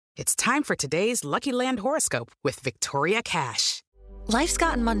It's time for today's Lucky Land horoscope with Victoria Cash. Life's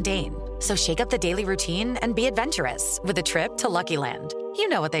gotten mundane, so shake up the daily routine and be adventurous with a trip to Lucky Land. You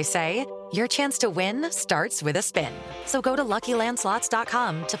know what they say, your chance to win starts with a spin. So go to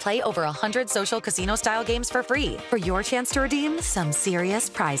LuckyLandSlots.com to play over 100 social casino-style games for free for your chance to redeem some serious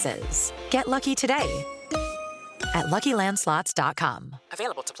prizes. Get lucky today at LuckyLandSlots.com.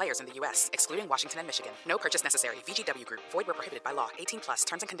 Available to players in the U.S., excluding Washington and Michigan. No purchase necessary. VGW Group. Void where prohibited by law. 18+.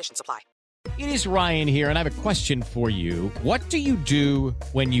 Terms and conditions apply. It is Ryan here, and I have a question for you. What do you do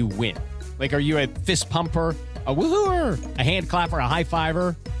when you win? Like, are you a fist pumper, a woohooer, a hand clapper, a high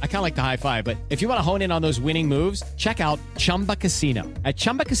fiver? I kind of like the high five, but if you want to hone in on those winning moves, check out Chumba Casino. At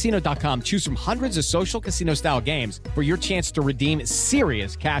ChumbaCasino.com, choose from hundreds of social casino-style games for your chance to redeem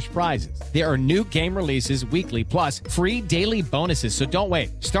serious cash prizes. There are new game releases weekly, plus free daily bonuses, so don't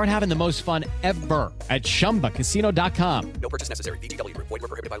wait. Start having the most fun ever at ChumbaCasino.com. No purchase necessary. VGW Group. Void where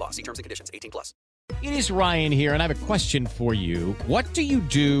prohibited by law. See terms and conditions. 18+. It is Ryan here, and I have a question for you. What do you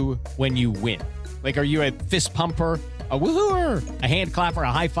do when you win? Like, are you a fist pumper, a woohooer, a hand clapper,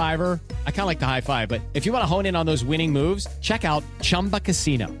 a high fiver? I kind of like the high five, but if you want to hone in on those winning moves, check out Chumba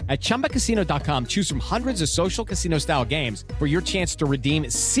Casino. At ChumbaCasino.com, choose from hundreds of social casino-style games for your chance to redeem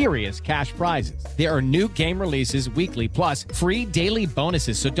serious cash prizes. There are new game releases weekly, plus free daily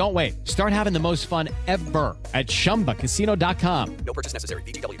bonuses, so don't wait. Start having the most fun ever at ChumbaCasino.com. No purchase necessary.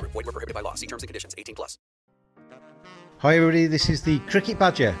 VGW Group. Void where prohibited by law. See terms and conditions. 18+. Hi everybody, this is the Cricket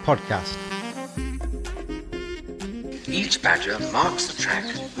Badger podcast. Each badger marks the track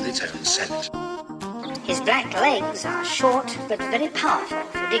with its own scent. His black legs are short but very powerful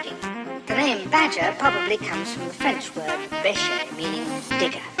for digging. The name badger probably comes from the French word bêcher, meaning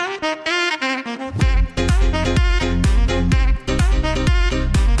digger.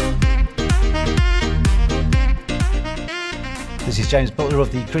 This is James Butler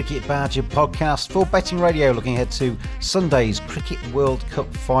of the Cricket Badger podcast for Betting Radio, looking ahead to Sunday's Cricket World Cup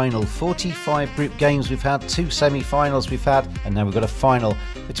final. 45 group games we've had, 2 semi-finals we've had, and now we've got a final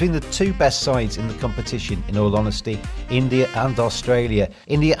between the two best sides in the competition, in all honesty, India and Australia.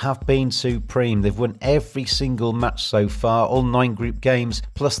 India have been supreme. They've won every single match so far, all 9 group games,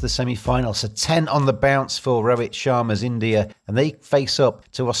 plus the semi-final. So 10 on the bounce for Rohit Sharma's India, and they face up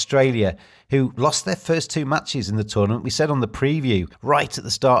to Australia, who lost their first 2 matches in the tournament. We said on the preview, right at the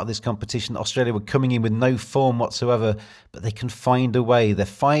start of this competition, Australia were coming in with no form whatsoever, but they can find a way. They're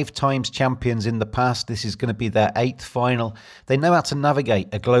 5 times champions in the past. This is going to be their 8th final. They know how to navigate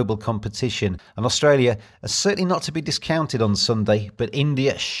a global competition, and Australia are certainly not to be discounted on Sunday, but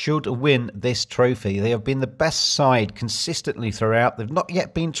India should win this trophy. They have been the best side consistently throughout. They've not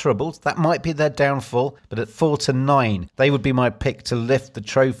yet been troubled. That might be their downfall, but at 4-9, they would be my pick to lift the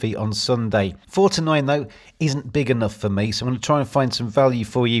trophy on Sunday. 4-9 though isn't big enough for me, so I'm going to try and find some value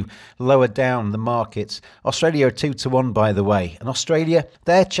for you lower down the markets. Australia are 2-1 by the way, and Australia,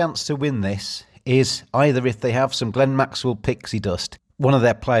 their chance to win this is either if they have some Glenn Maxwell pixie dust, one of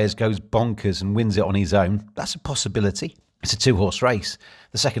their players goes bonkers and wins it on his own. That's a possibility. It's a 2-horse race.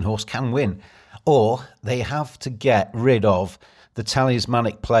 The second horse can win. Or they have to get rid of the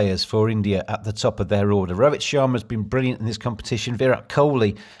talismanic players for India at the top of their order. Rohit Sharma has been brilliant in this competition. Virat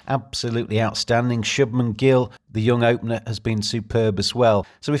Kohli, absolutely outstanding. Shubman Gill, the young opener, has been superb as well.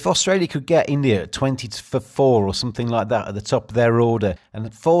 So if Australia could get India at 20-4 or something like that at the top of their order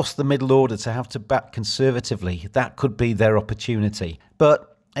and force the middle order to have to bat conservatively, that could be their opportunity.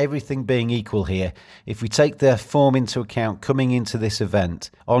 But everything being equal here, if we take their form into account coming into this event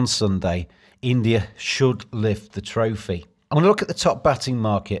on Sunday, India should lift the trophy. I'm going to look at the top batting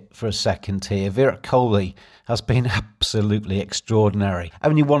market for a second here. Virat Kohli has been absolutely extraordinary.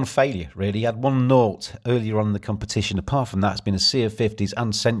 Only one failure, really. He had 1 naught earlier on in the competition. Apart from that, it's been a sea of 50s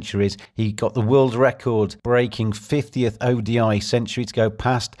and centuries. He got the world record breaking 50th ODI century to go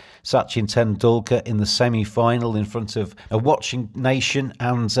past Sachin Tendulkar in the semi-final in front of a watching nation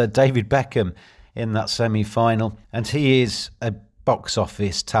and David Beckham in that semi-final. And he is a box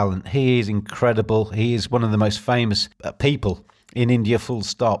office talent. He is incredible. He is one of the most famous people in India, full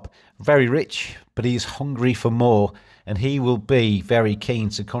stop. Very rich, but he is hungry for more, and he will be very keen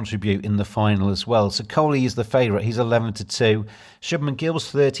to contribute in the final as well. So Kohli is the favourite. He's 11-2. Shubman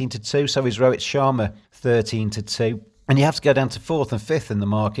Gill's 13-2. So is Rohit Sharma, 13-2. And you have to go down to 4th and 5th in the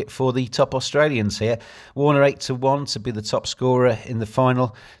market for the top Australians here. Warner 8-1 to be the top scorer in the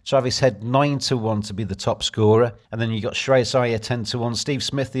final. Travis Head 9-1 to be the top scorer. And then you got Shreyas Iyer 10-1. Steve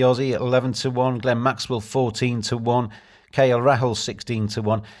Smith, the Aussie, at 11-1. Glenn Maxwell 14-1. KL Rahul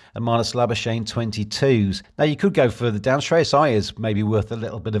 16-1, and Marnus Labuschagne 22s. Now you could go further down. Shreyas Iyer's maybe worth a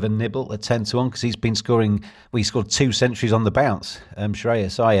little bit of a nibble at 10-1 because he's been scoring. Well, he scored 2 centuries on the bounce.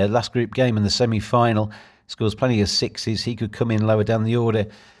 Shreyas Iyer, last group game in the semi-final, scores plenty of 6s. He could come in lower down the order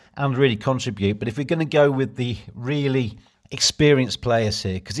and really contribute. But if we're going to go with the really experienced players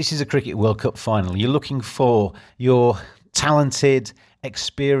here, because this is a Cricket World Cup final, you're looking for your talented,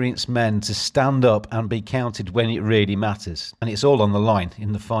 experienced men to stand up and be counted when it really matters. And it's all on the line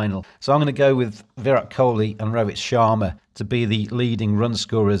in the final. So I'm going to go with Virat Kohli and Rohit Sharma to be the leading run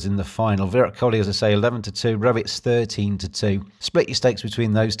scorers in the final. Virat Kohli, as I say, 11-2, Rohit's 13-2. Split your stakes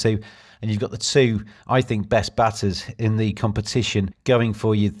between those two, and you've got the two, I think, best batters in the competition going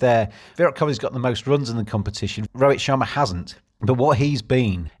for you there. Virat Kohli's got the most runs in the competition. Rohit Sharma hasn't. But what he's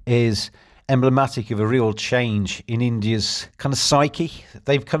been is emblematic of a real change in India's kind of psyche.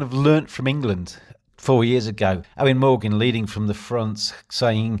 They've kind of learnt from England 4 years ago. Eoin Morgan leading from the front,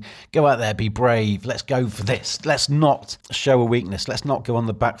 saying, go out there, be brave, let's go for this. Let's not show a weakness. Let's not go on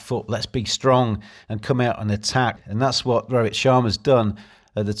the back foot. Let's be strong and come out and attack. And that's what Rohit Sharma's done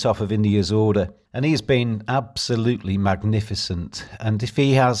at the top of India's order. And he's been absolutely magnificent. And if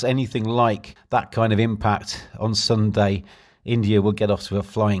he has anything like that kind of impact on Sunday, India will get off to a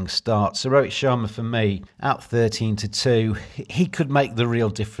flying start. So Rohit Sharma, for me, at 13-2, he could make the real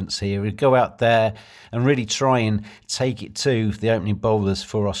difference here. He'd go out there and really try and take it to the opening bowlers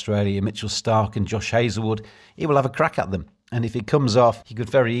for Australia, Mitchell Starc and Josh Hazlewood. He will have a crack at them. And if it comes off, he could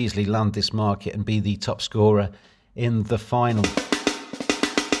very easily land this market and be the top scorer in the final.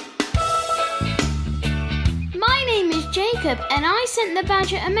 Jacob, and I sent the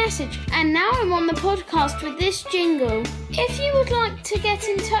Badger a message, and now I'm on the podcast with this jingle. If you would like to get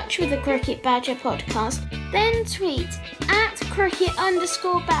in touch with the Cricket Badger podcast, then tweet at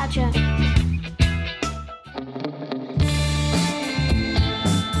cricket_badger.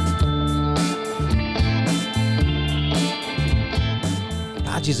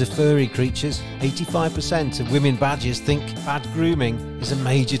 Badgers are furry creatures. 85% of women badgers think bad grooming is a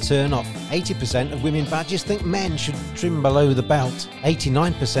major turn-off. 80% of women badgers think men should trim below the belt.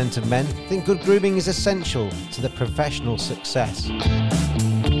 89% of men think good grooming is essential to their professional success.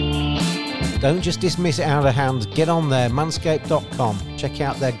 Don't just dismiss it out of hand. Get on there, manscaped.com. Check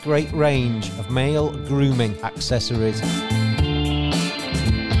out their great range of male grooming accessories.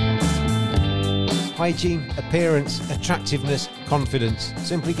 Hygiene, appearance, attractiveness, confidence.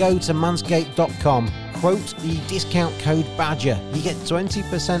 Simply go to manscaped.com, quote the discount code BADGER. You get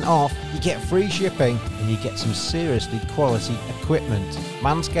 20% off, you get free shipping, and you get some seriously quality equipment.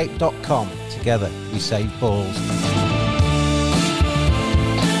 Manscaped.com. Together we save balls.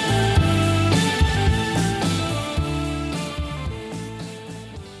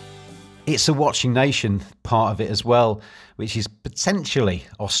 It's a watching nation part of it as well, which is potentially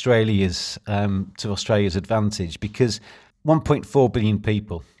Australia's to Australia's advantage, because 1.4 billion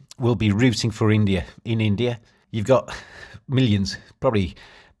people will be rooting for India in India. You've got millions, probably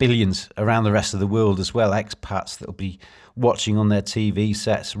billions around the rest of the world as well, expats that will be watching on their TV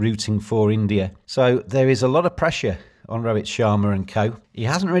sets, rooting for India. So there is a lot of pressure on Rohit Sharma and co. He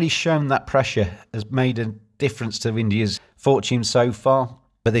hasn't really shown that pressure has made a difference to India's fortune so far.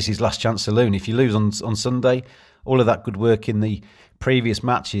 But this is last chance saloon. If you lose on Sunday, all of that good work in the previous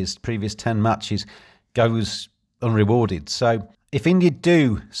 10 matches, goes unrewarded. So if India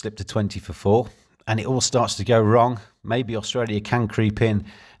do slip to 20 for 4 and it all starts to go wrong, maybe Australia can creep in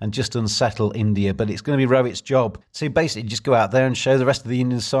and just unsettle India. But it's going to be Rohit's job to basically just go out there and show the rest of the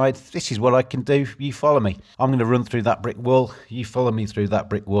Indian side, this is what I can do, you follow me. I'm going to run through that brick wall, you follow me through that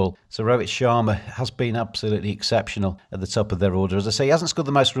brick wall. So Rohit Sharma has been absolutely exceptional at the top of their order. As I say, he hasn't scored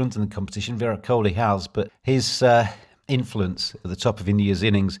the most runs in the competition, Virat Kohli has, but his influence at the top of India's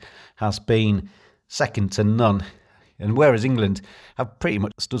innings has been second to none. And whereas England have pretty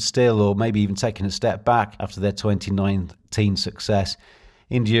much stood still or maybe even taken a step back after their 2019 success,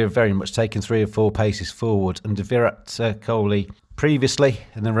 India have very much taken 3 or 4 paces forward. And Virat Kohli previously,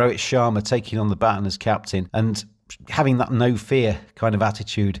 and then Rohit Sharma taking on the baton as captain and having that no fear kind of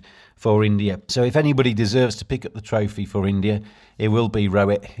attitude for India. So if anybody deserves to pick up the trophy for India, it will be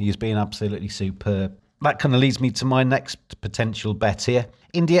Rohit. He's been absolutely superb. That kind of leads me to my next potential bet here.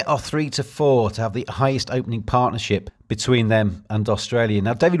 India are 3-4 to have the highest opening partnership between them and Australia.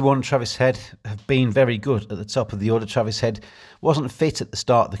 Now, David Warner and Travis Head have been very good at the top of the order. Travis Head wasn't fit at the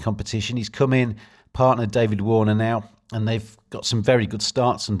start of the competition. He's come in, partnered David Warner now, and they've got some very good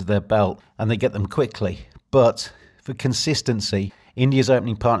starts under their belt, and they get them quickly. But for consistency, India's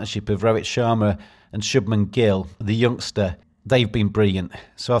opening partnership of Rohit Sharma and Shubman Gill, the youngster, they've been brilliant.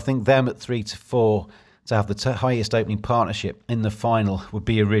 So I think them at 3-4 to have the highest opening partnership in the final would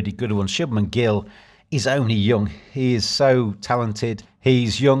be a really good one. Shubman Gill is only young. He is so talented.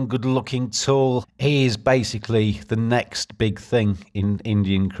 He's young, good-looking, tall. He is basically the next big thing in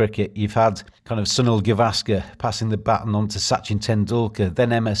Indian cricket. You've had kind of Sunil Gavaskar passing the baton on to Sachin Tendulkar, then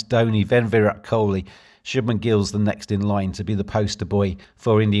MS Dhoni, then Virat Kohli. Shubman Gill's the next in line to be the poster boy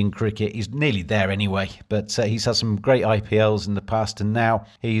for Indian cricket. He's nearly there anyway, but he's had some great IPLs in the past, and now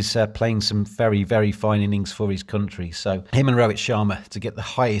he's playing some very, very fine innings for his country. So him and Rohit Sharma to get the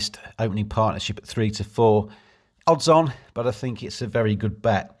highest opening partnership at 3-4. Odds on, but I think it's a very good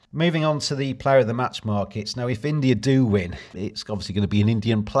bet. Moving on to the player of the match markets. Now, if India do win, it's obviously going to be an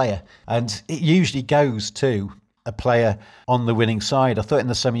Indian player, and it usually goes to a player on the winning side. I thought in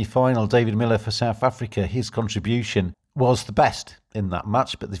the semi-final, David Miller for South Africa, his contribution was the best in that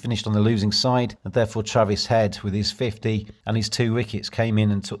match, but they finished on the losing side, and therefore Travis Head with his 50 and his 2 wickets came in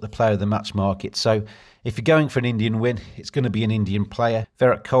and took the player of the match market. So if you're going for an Indian win, it's going to be an Indian player.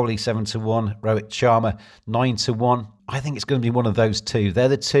 Virat Kohli 7-1, Rohit Sharma 9-1. I think it's going to be one of those two. They're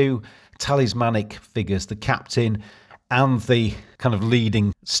the two talismanic figures, the captain and the kind of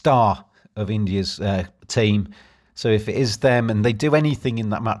leading star of India's team. So if it is them and they do anything in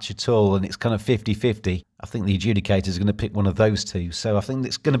that match at all and it's kind of 50-50, I think the adjudicator is going to pick one of those two. So I think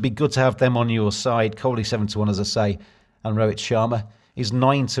it's going to be good to have them on your side. Kohli 7-1, as I say, and Rohit Sharma is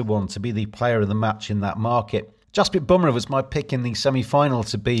 9-1 to be the player of the match in that market. Jasprit Bumrah was my pick in the semi-final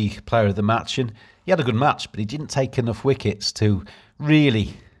to be player of the match, and he had a good match, but he didn't take enough wickets to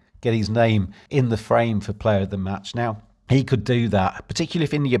really get his name in the frame for player of the match. Now, he could do that, particularly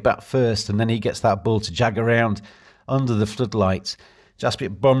if India bat first and then he gets that ball to jag around under the floodlights.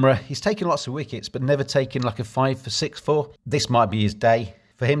 Jasprit Bumrah, he's taken lots of wickets but never taken like a 5 for 6-4. This might be his day.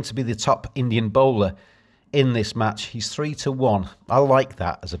 For him to be the top Indian bowler in this match, he's 3-1. I like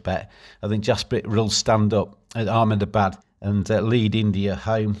that as a bet. I think Jasprit will stand up at Ahmedabad and lead India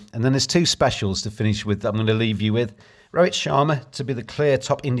home. And then there's 2 specials to finish with that I'm going to leave you with. Rohit Sharma to be the clear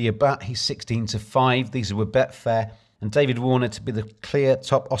top India bat, he's 16-5. These are with Betfair. And David Warner to be the clear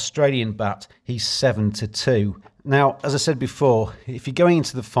top Australian bat, he's 7-2. Now, as I said before, if you're going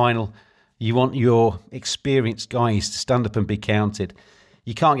into the final, you want your experienced guys to stand up and be counted.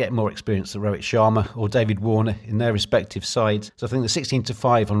 You can't get more experience than Rohit Sharma or David Warner in their respective sides. So I think the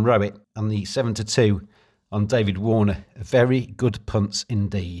 16-5 on Rohit and the 7-2 on David Warner are very good punts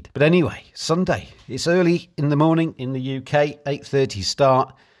indeed. But anyway, Sunday, it's early in the morning in the UK, 8:30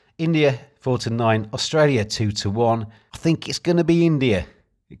 start. India 4-9, Australia 2-1. I think it's going to be India.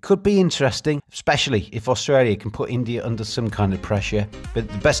 It could be interesting, especially if Australia can put India under some kind of pressure. But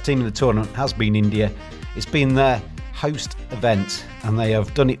the best team in the tournament has been India. It's been their host event and they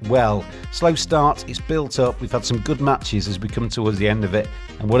have done it well. Slow start, it's built up. We've had some good matches as we come towards the end of it.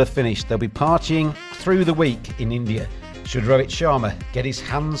 And what a finish. They'll be partying through the week in India. Should Rohit Sharma get his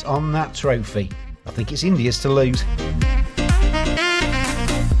hands on that trophy, I think it's India's to lose.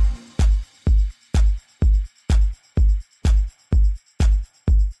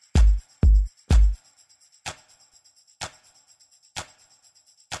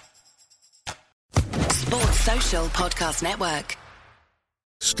 Social Podcast Network.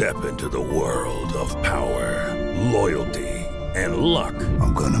 Step into the world of power, loyalty, and luck.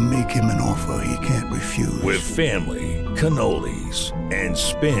 I'm gonna make him an offer he can't refuse. With family, cannolis, and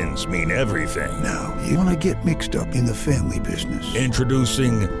spins mean everything. Now, you wanna get mixed up in the family business.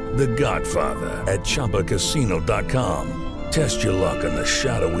 Introducing The Godfather at ChumbaCasino.com. Test your luck in the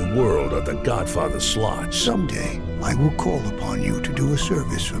shadowy world of The Godfather slot. Someday, I will call upon you to do a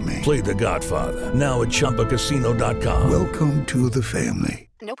service for me. Play The Godfather, now at ChumbaCasino.com. Welcome to the family.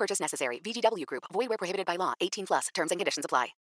 No purchase necessary. VGW Group. Void where prohibited by law. 18+. Terms and conditions apply.